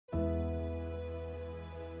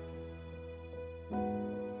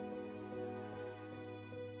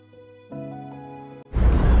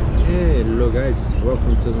Hello guys,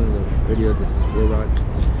 welcome to another video. This is WillRock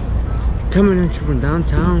coming at you from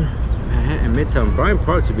downtown Manhattan, Midtown, Bryant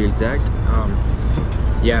Park to be exact.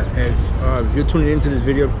 Yeah, if you're tuning into this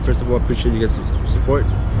video, first of all, appreciate you guys' support.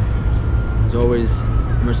 As always,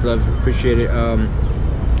 much love, appreciate it.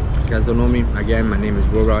 If you guys don't know me, again, my name is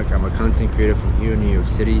WillRock. I'm a content creator from here in New York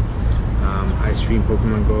City. I stream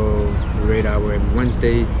Pokemon Go, the Raid Hour every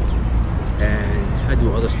Wednesday, and I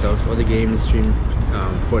do other stuff, other games, stream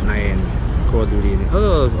Fortnite and Call of Duty and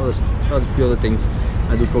other few other things.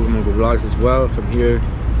 I do Pokemon Go vlogs as well from here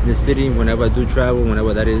in the city. Whenever I do travel,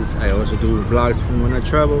 whenever that is, I also do vlogs from when I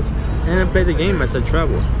travel, and I play the game as I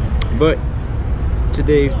travel. But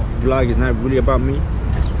today's vlog is not really about me,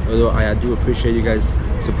 although I do appreciate you guys'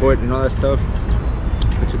 support and all that stuff.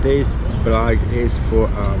 But today's vlog is for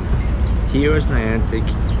HearUsNiantic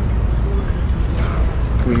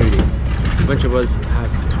community. A bunch of us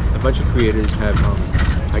have, a bunch of creators have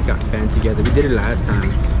I got band together. We did it last time,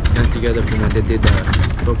 band together from when they did the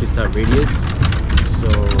Pokestop Radius. So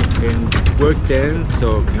it worked then,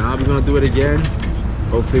 so now we're gonna do it again.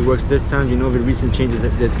 Hopefully it works this time. You know, with recent changes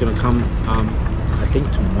that's gonna come I think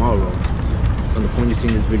tomorrow, from the point you're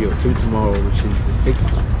seeing this video to tomorrow, which is the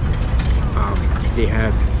 6th.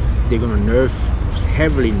 They're gonna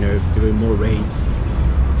heavily nerf the remote raids.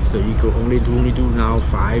 So you could only do now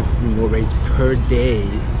 5 remote raids per day.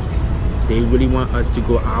 They really want us to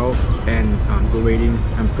go out and go raiding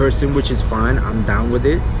in person, which is fine. I'm down with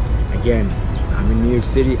it. Again, I'm in New York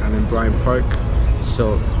City, I'm in Bryant Park,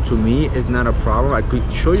 so to me it's not a problem. I could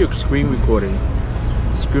show you a screen recording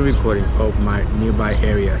of my nearby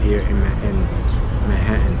area here in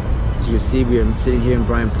Manhattan. So you see we're sitting here in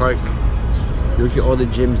Bryant Park. Look at all the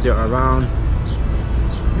gyms that are around.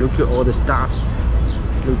 Look at all the stops.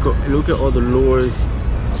 Look at all the lures.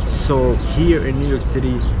 So here in New York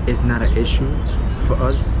City, it's not an issue for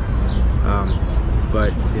us.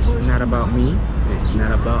 But it's not about me. It's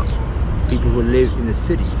not about people who live in the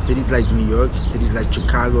city. Cities like New York, cities like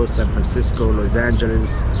Chicago, San Francisco, Los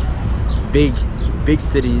Angeles, big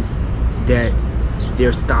cities that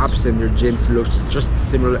their stops and their gyms look just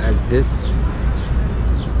similar as this.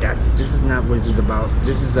 This is not what this is about.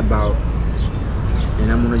 This is about,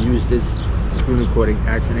 and I'm gonna use this screen recording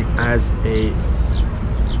as an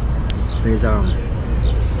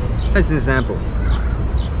example.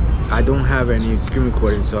 I don't have any screen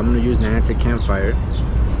recording, so I'm gonna use Niantic Campfire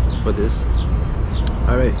for this.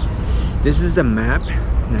 Alright, this is a map,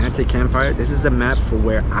 Niantic Campfire. This is a map for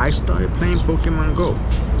where I started playing Pokemon Go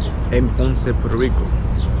in Ponce, Puerto Rico.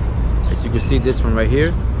 As you can see, this one right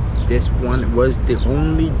here, this one was the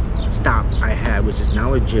only stop I had, which is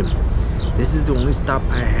now a gym. This is the only stop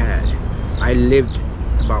I had. I lived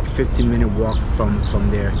about 15-minute walk from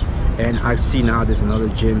there, and I see now there's another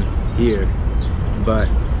gym here. But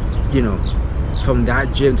you know, from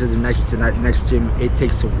that gym to the next gym, it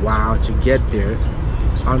takes a while to get there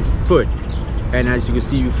on foot. And as you can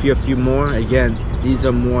see, you feel a few more. Again, these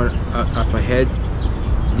are more up ahead.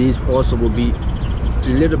 These also will be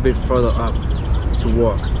a little bit further up to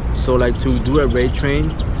walk. So like to do a raid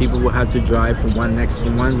train, people will have to drive from one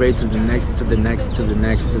raid to the next, to the next, to the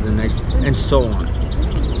next, to the next, and so on.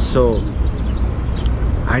 So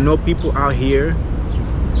I know people out here,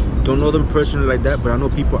 don't know them personally like that, but I know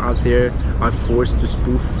people out there are forced to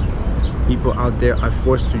spoof. People out there are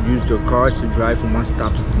forced to use their cars to drive from one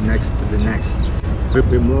stop to the next, to the next.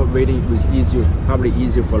 Remote raiding was easier, probably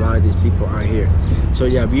easier for a lot of these people out here. So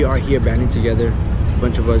yeah, we are here banding together, a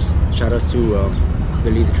bunch of us. Shout outs to the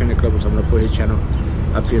lead, the trainer club, which I'm gonna put his channel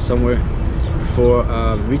up here somewhere, for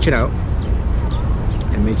reaching out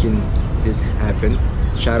and making this happen.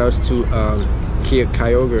 Shout outs to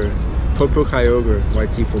Kyogre, Pro Kyogre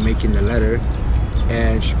YT for making the letter,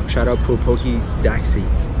 and shout out Pro Daxi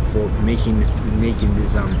for making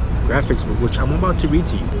this graphics, which I'm about to read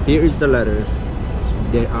to you. Here is the letter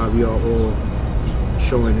that we are all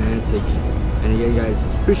showing Niantic. And again, guys,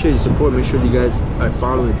 appreciate your support. Make sure you guys are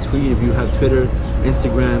following the tweet. If you have Twitter,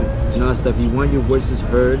 Instagram, and all that stuff, you want your voices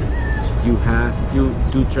heard, you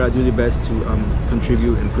do try to do your best to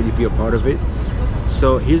contribute and pretty be a part of it.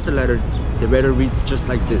 So here's the letter. The letter reads just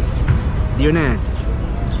like this: Dear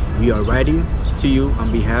Niantic, we are writing to you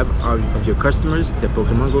on behalf of your customers, the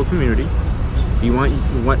Pokemon Go community. We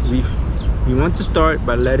want to start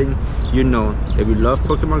by letting you know that we love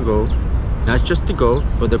Pokemon Go, not just the Go,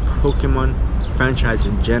 but the Pokemon franchise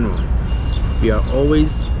in general. We are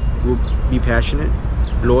always will be passionate,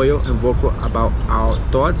 loyal, and vocal about our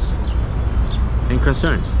thoughts and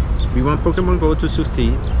concerns. We want Pokemon Go to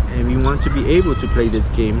succeed, and we want to be able to play this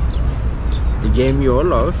game, the game we all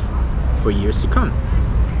love, for years to come.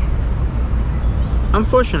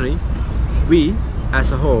 Unfortunately, we,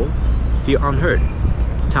 as a whole, feel unheard.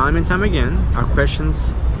 Time and time again, our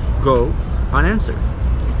questions go unanswered.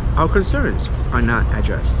 Our concerns are not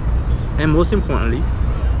addressed. And most importantly,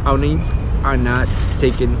 our needs are not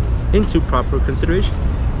taken into proper consideration.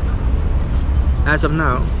 As of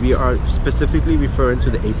now, we are specifically referring to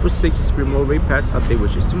the April 6th remote raid pass update,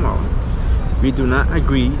 which is tomorrow. We do not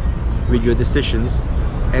agree with your decisions,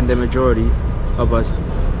 and the majority of us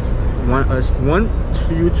want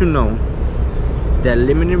you to know that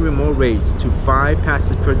limiting remote raids to 5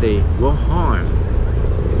 passes per day will harm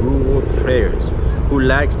rural players who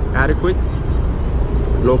lack adequate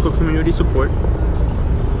local community support,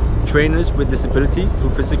 trainers with disability who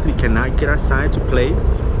physically cannot get outside to play,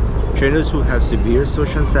 trainers who have severe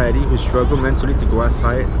social anxiety who struggle mentally to go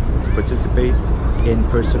outside to participate in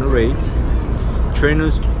personal raids,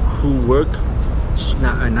 trainers who work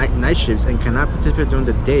night shifts and cannot participate during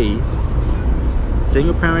the day,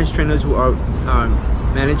 single parents trainers who are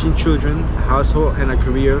managing children, household, and a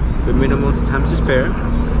career with minimal time to spare,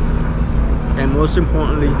 and most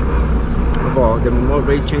importantly of all, the remote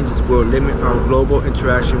raid changes will limit our global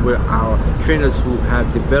interaction with our trainers who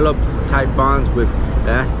have developed tight bonds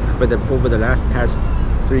over the past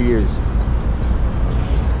 3 years.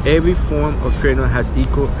 Every form of trainer has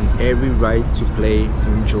equal and every right to play and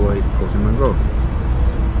enjoy Pokemon Go.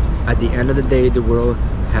 At the end of the day, the world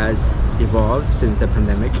has evolved since the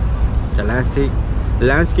pandemic. The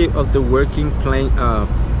landscape of the working,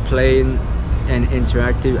 playing, and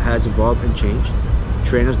interactive has evolved and changed.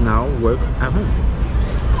 Trainers now work at home.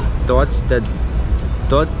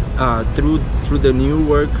 Through the new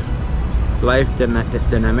work-life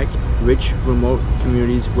dynamic, rich remote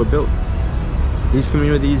communities were built. These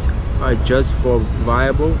communities are just for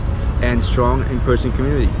viable and strong in-person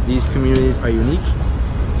community. These communities are unique,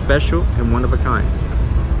 special, and one of a kind.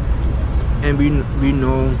 And we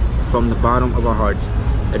know from the bottom of our hearts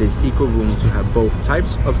that there is equal room to have both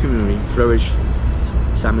types of community flourish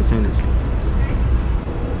simultaneously.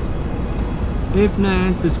 If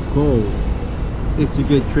Niantic's goal is to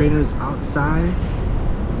get trainers outside,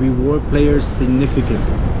 reward players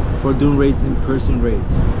significantly for doing raids in person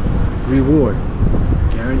raids. Reward: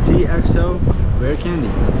 guarantee XL rare candy.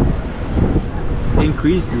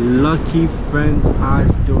 Increase lucky friends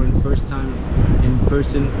odds during first time in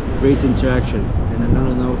person race interaction. And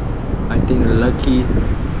another note, I think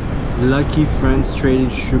lucky friends trading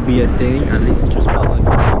should be a thing, at least just for lucky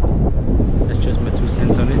friends. That's just my 2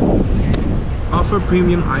 cents on it. Offer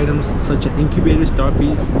premium items such as incubator star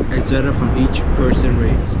piece, etc. from each person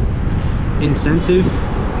raids. Incentive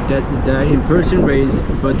that in-person raids,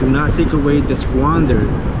 but do not take away the squander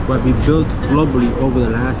what we built globally over the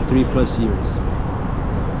last 3+ years.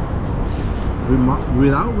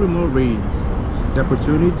 Without remote raids, the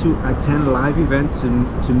opportunity to attend live events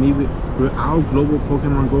to meet with our global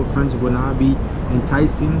Pokemon Go friends will not be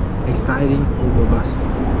enticing, exciting, or robust.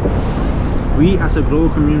 We as a global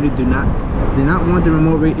community did not want the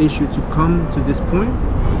remote raid issue to come to this point,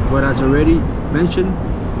 but as already mentioned,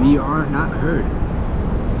 we are not heard.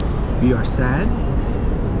 We are sad,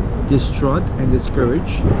 distraught, and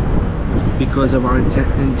discouraged because of our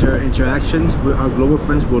interactions with our global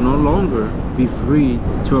friends will no longer be free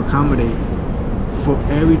to accommodate for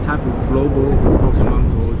every type of global Pokemon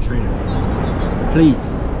Go trainer. Please,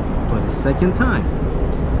 for the second time,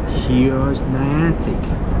 here's Niantic.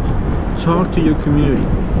 Talk to your community.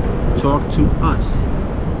 Talk to us.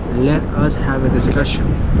 Let us have a discussion.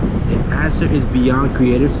 The answer is beyond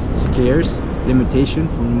creative scarce limitation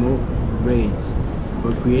for remote raids.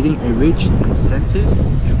 We're creating a rich incentive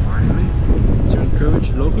environment to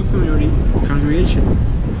encourage local community congregation.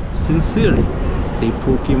 Sincerely, the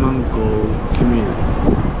Pokemon Go community.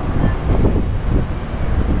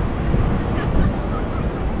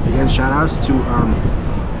 Again, shout outs to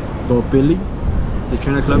both Billy, the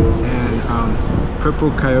Trainer Club, and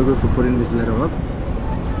Purple Kyogre for putting this letter up.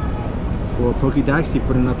 For Pokedaxi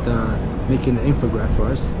putting up making the infograph for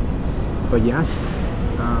us. But yes,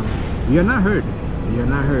 we are not heard. We are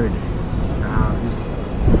not heard.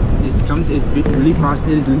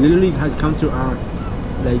 It literally has come to our,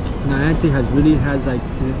 like, Niantic has like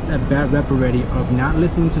a bad rep already of not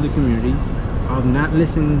listening to the community, of not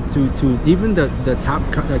listening to even the top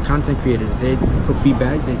content creators. For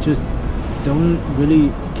feedback, they just don't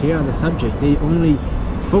really care on the subject. They only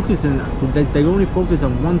focus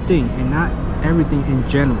on one thing and not everything in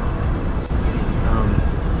general.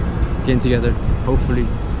 Getting together. Hopefully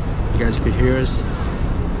you guys could hear us.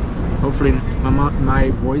 Hopefully my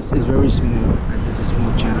voice is very small as it's a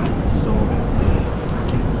small channel, so I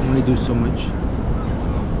can only do so much.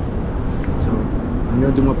 So I'm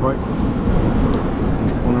gonna do my part.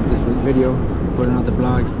 pulling up this video, putting out the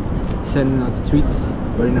blog, sending out the tweets,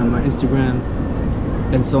 putting on my Instagram,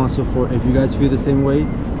 and so on and so forth. If you guys feel the same way,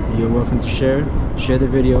 you're welcome to share the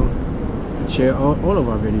video, share all of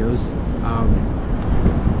our videos.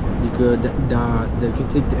 You could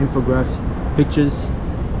take the infographic pictures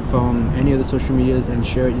from any of the social medias and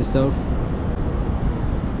share it yourself.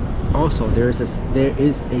 Also, there is a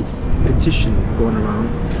petition going around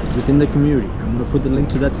within the community. I'm gonna put the link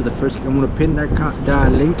to that to the first. I'm gonna pin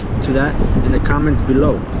that link to that in the comments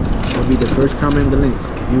below. It'll be the first comment in the links.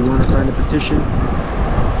 If you want to sign the petition,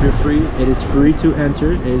 feel free. It is free to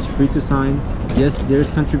enter. It is free to sign. Yes, there's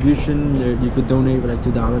contribution. You could donate like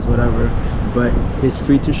 $2, whatever, but it's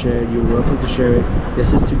free to share. You're welcome to share it.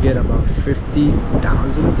 This is to get about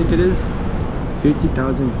 50,000, I think it is.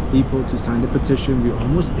 50,000 people to sign the petition. We're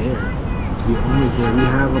almost there. We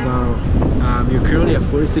have about you're currently at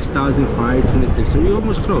 46,526, so you're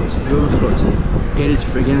almost close. It is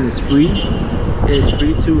free. Again, it's free. It is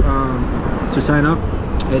free to sign up.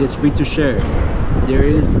 It is free to share. There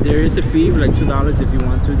is a fee of like $2 if you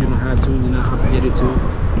want to. You don't have to. You're not obligated to,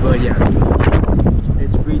 but yeah,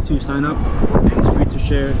 it's free to sign up and it's free to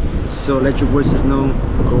share. So let your voices know.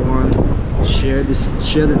 Go on, share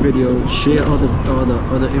the video, share all the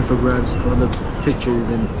infographics, all the pictures,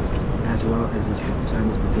 and as well as sign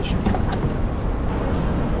this petition.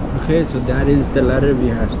 Okay, so that is the letter we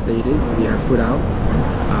have put out.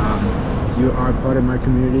 If you are part of my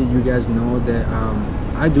community, you guys know that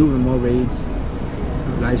I do remote raids,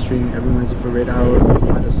 live stream every Wednesday for Raid Hour. I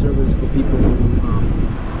provide a service for people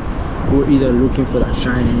who are either looking for that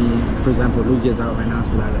shiny, for example, Lugia's out right now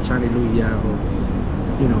for that shiny Lugia, or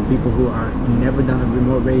you know, people who are never done a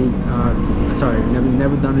remote raid,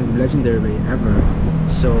 never done a legendary raid ever.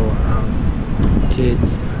 So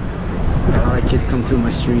kids, a lot of kids come through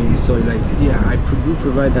my stream. So like, yeah, I do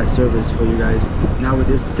provide that service for you guys. Now with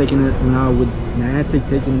this now with Niantic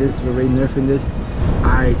taking this, we're raid nerfing this,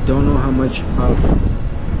 I don't know how much of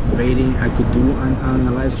raiding I could do on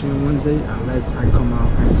a live stream on Wednesday unless I come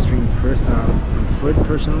out and stream on foot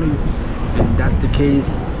personally. If that's the case,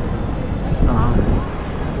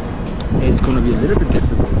 it's going to be a little bit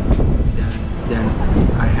difficult than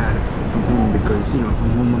I had from home, because you know, from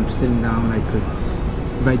home I'm sitting down, I could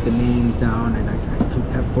write the names down and I could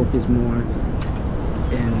have focus more,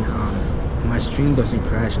 and my stream doesn't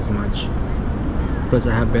crash as much. Plus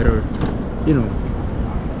I have better, you know,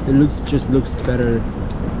 it just looks better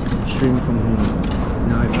streaming from home.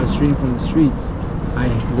 Now if I stream from the streets, I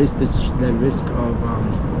risk the risk of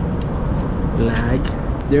lag.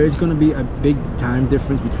 There is going to be a big time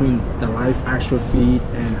difference between the live actual feed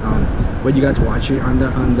and what you guys watching on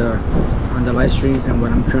the live stream and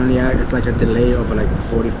what I'm currently at. It's like a delay of like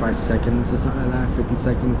 45 seconds or something like that, 50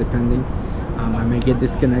 seconds depending. I may get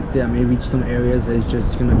disconnected. I may reach some areas that it's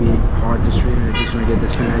just going to be hard to stream and it's just going to get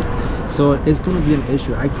disconnected. So it's going to be an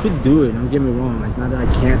issue. I could do it, don't get me wrong. It's not that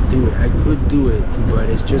I can't do it. I could do it, but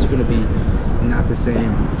it's just going to be not the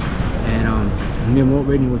same. And remote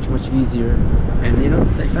raiding was much easier, and you know,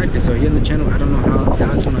 it's exactly. So here on the channel, I don't know how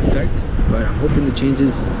that's going to affect, but I'm hoping the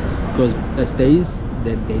changes, because as days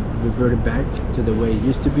that they revert it back to the way it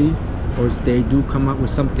used to be, or they do come up with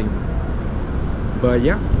something. But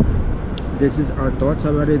yeah, this is our thoughts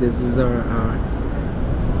about it. This is our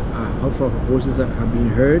hopefully our voices are being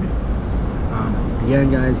heard.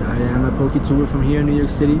 Again, guys, I am a poketuber from here in New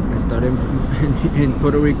York City. I started in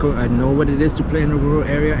Puerto Rico. I know what it is to play in a rural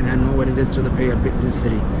area, and I know what it is to play a big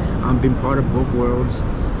city. I've been part of both worlds.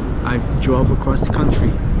 I drove across the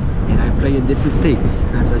country, and I play in different states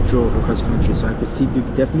as I drove across the country. So I could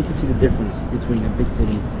definitely could see the difference between a big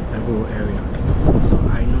city and a rural area. So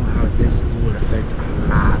I know how this will affect a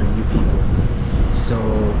lot of you people. So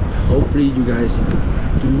hopefully you guys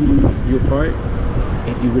do your part.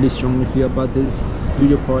 If you really strongly feel about this, do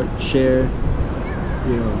your part. Share,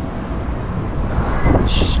 you know,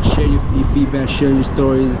 share your feedback, share your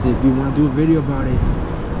stories. If you want to do a video about it,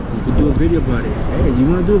 you can do a video about it. Hey, you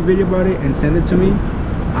want to do a video about it and send it to me?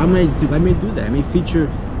 I may do that. I may feature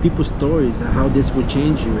people's stories of how this would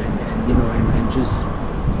change you, and you know, and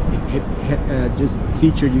just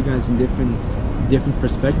feature you guys in different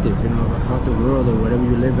perspective, you know, about the world or whatever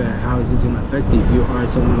you live at. How is this going to affect you? If you are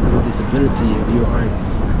someone with a disability, if you are a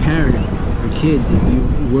parent or kids, if you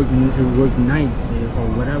work nights, or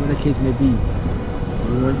whatever the case may be,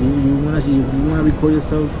 you want to record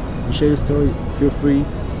yourself and share your story, feel free,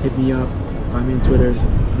 hit me up, find me on Twitter,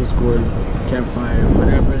 Discord, Campfire,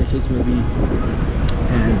 whatever the case may be,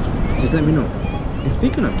 and just let me know. And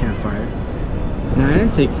speaking of Campfire,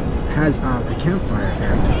 Niantic has a Campfire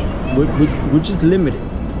app which is limited,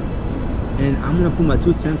 and I'm gonna put my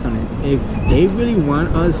 2 cents on it. If they really want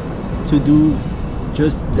us to do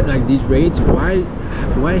just like these raids, why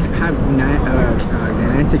have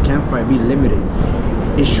Niantic Campfire be limited?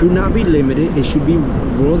 It should not be limited. It should be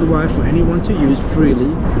worldwide for anyone to use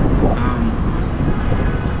freely.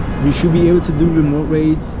 You should be able to do remote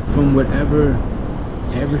raids from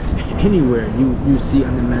anywhere you see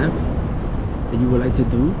on the map that you would like to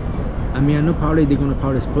do. I mean, I know probably they're gonna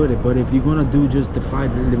probably split it, but if you're gonna do just the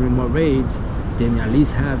remote raids, then at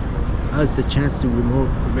least have us the chance to remote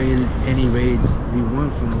raid any raids we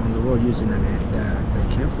want from around the world using the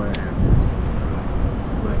Campfire app.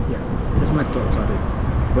 But yeah, that's my thoughts on it.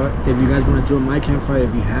 But if you guys want to join my Campfire,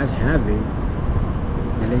 if you have it,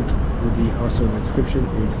 the link will be also in the description.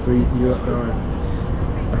 You are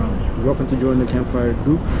welcome to join the Campfire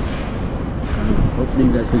group. Hopefully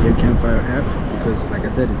you guys can get Campfire app, because like I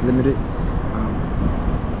said, it's limited.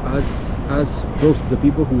 The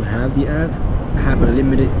people who have the app have a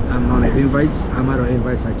limited amount of invites. I'm out of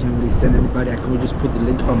invites, so I can't really send anybody. I can just put the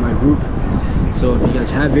link on my group. So if you guys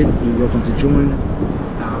have it, you're welcome to join.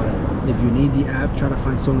 If you need the app, try to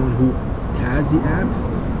find someone who has the app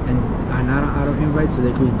and are not out of invites, so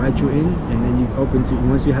they can invite you in, and then you open to,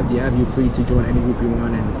 once you have the app, you're free to join any group you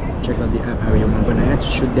want and check out the app how you want. But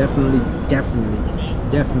Niantic should definitely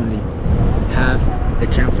have the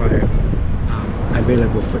Campfire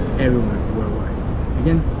available for everyone worldwide.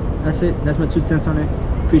 Again, that's it. That's my 2 cents on it.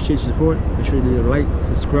 Appreciate your support. Make sure you leave a like,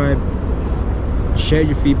 subscribe, share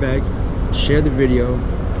your feedback, share the video,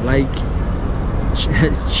 like,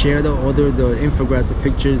 share the infographics, the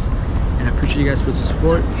pictures, and I appreciate you guys for the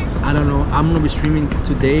support. I don't know, I'm gonna be streaming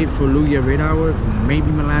today for Lugia Raid Hour,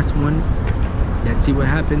 maybe my last one. Let's see what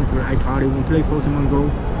happens. I probably won't play Pokemon Go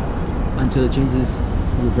until the changes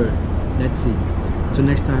revert. Let's see. Until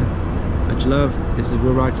next time, much love. This is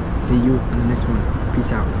WillRock. See you in the next one.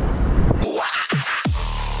 Peace out.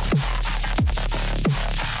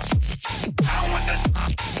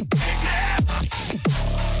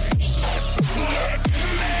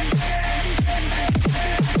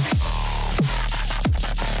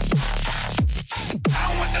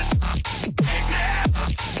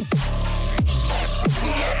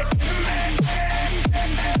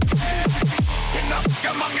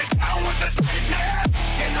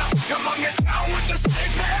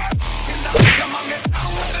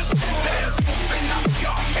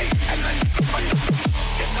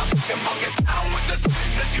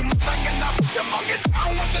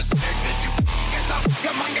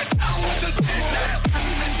 Come on, get down with the sickness.